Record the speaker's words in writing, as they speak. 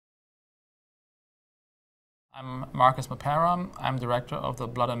I'm Markus Mapara. I'm director of the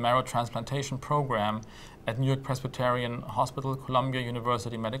Blood and Marrow Transplantation program at New York-Presbyterian Hospital, Columbia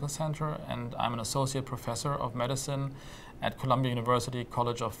University Medical Center, and I'm an associate professor of medicine at Columbia University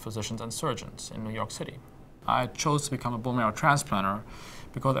College of Physicians and Surgeons in New York City. I chose to become a bone marrow transplanter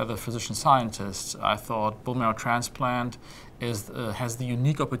because as a physician scientist, I thought bone marrow transplant has the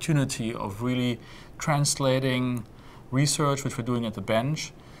unique opportunity of really translating research which we're doing at the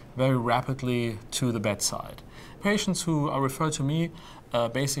bench very rapidly to the bedside. Patients who are referred to me,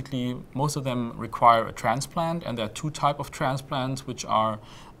 basically most of them require a transplant, and there are two types of transplants which are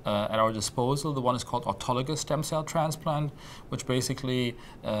at our disposal. The one is called autologous stem cell transplant, which basically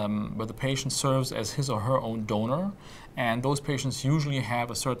where the patient serves as his or her own donor, and those patients usually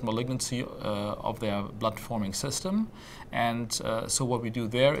have a certain malignancy of their blood-forming system. And so what we do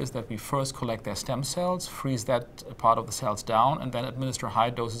there is that we first collect their stem cells, freeze that part of the cells down, and then administer high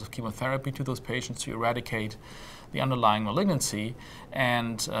doses of chemotherapy to those patients to eradicate the underlying malignancy,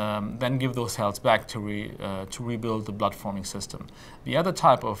 and then give those cells back to rebuild the blood-forming system. The other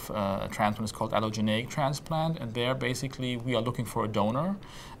type of transplant is called allogeneic transplant, and there basically we are looking for a donor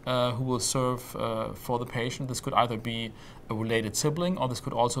who will serve for the patient. This could either be a related sibling, or this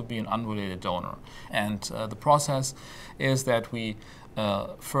could also be an unrelated donor. And the process is that we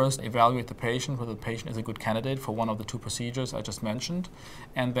first evaluate the patient, whether the patient is a good candidate for one of the two procedures I just mentioned,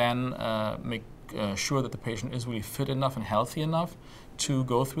 and then make sure that the patient is really fit enough and healthy enough to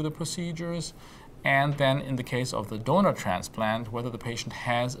go through the procedures. And then in the case of the donor transplant, whether the patient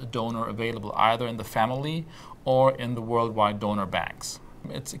has a donor available either in the family or in the worldwide donor banks.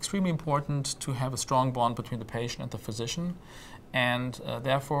 It's extremely important to have a strong bond between the patient and the physician, and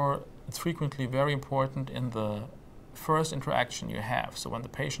therefore it's frequently very important in the first interaction you have, so when the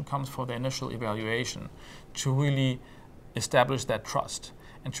patient comes for the initial evaluation, to really establish that trust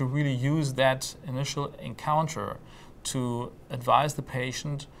and to really use that initial encounter to advise the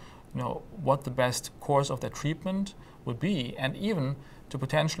patient, what the best course of their treatment would be, and even to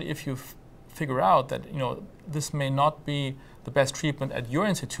potentially, if you figure out that this may not be the best treatment at your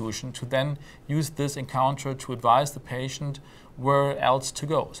institution, to then use this encounter to advise the patient where else to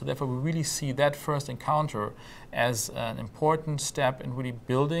go. So therefore we really see that first encounter as an important step in really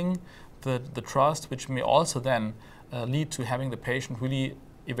building the trust, which may also then lead to having the patient really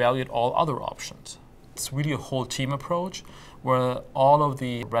evaluate all other options. It's really a whole team approach where all of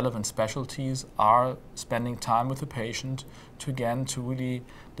the relevant specialties are spending time with the patient to really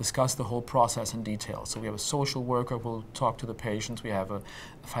discuss the whole process in detail. So we have a social worker who will talk to the patients. We have a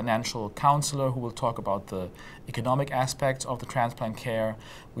financial counselor who will talk about the economic aspects of the transplant care.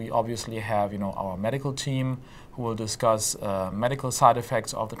 We obviously have our medical team who will discuss medical side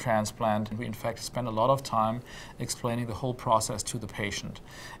effects of the transplant. We in fact spend a lot of time explaining the whole process to the patient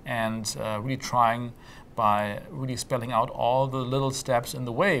and really trying by really spelling out all the little steps in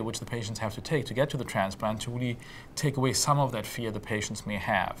the way which the patients have to take to get to the transplant, to really take away some of that fear the patients may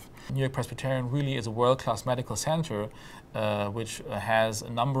have. New York-Presbyterian really is a world-class medical center which has a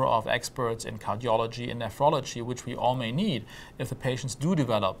number of experts in cardiology and nephrology, which we all may need if the patients do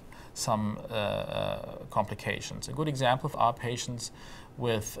develop some complications. A good example of our patients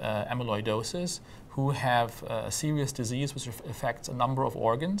with amyloidosis who have a serious disease which affects a number of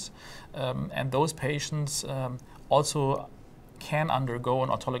organs, and those patients also can undergo an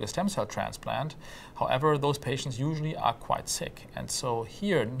autologous stem cell transplant. However, those patients usually are quite sick, and so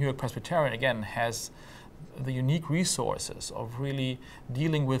here New York-Presbyterian again has the unique resources of really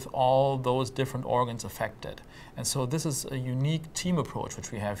dealing with all those different organs affected. And so this is a unique team approach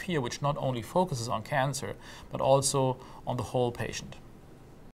which we have here, which not only focuses on cancer, but also on the whole patient.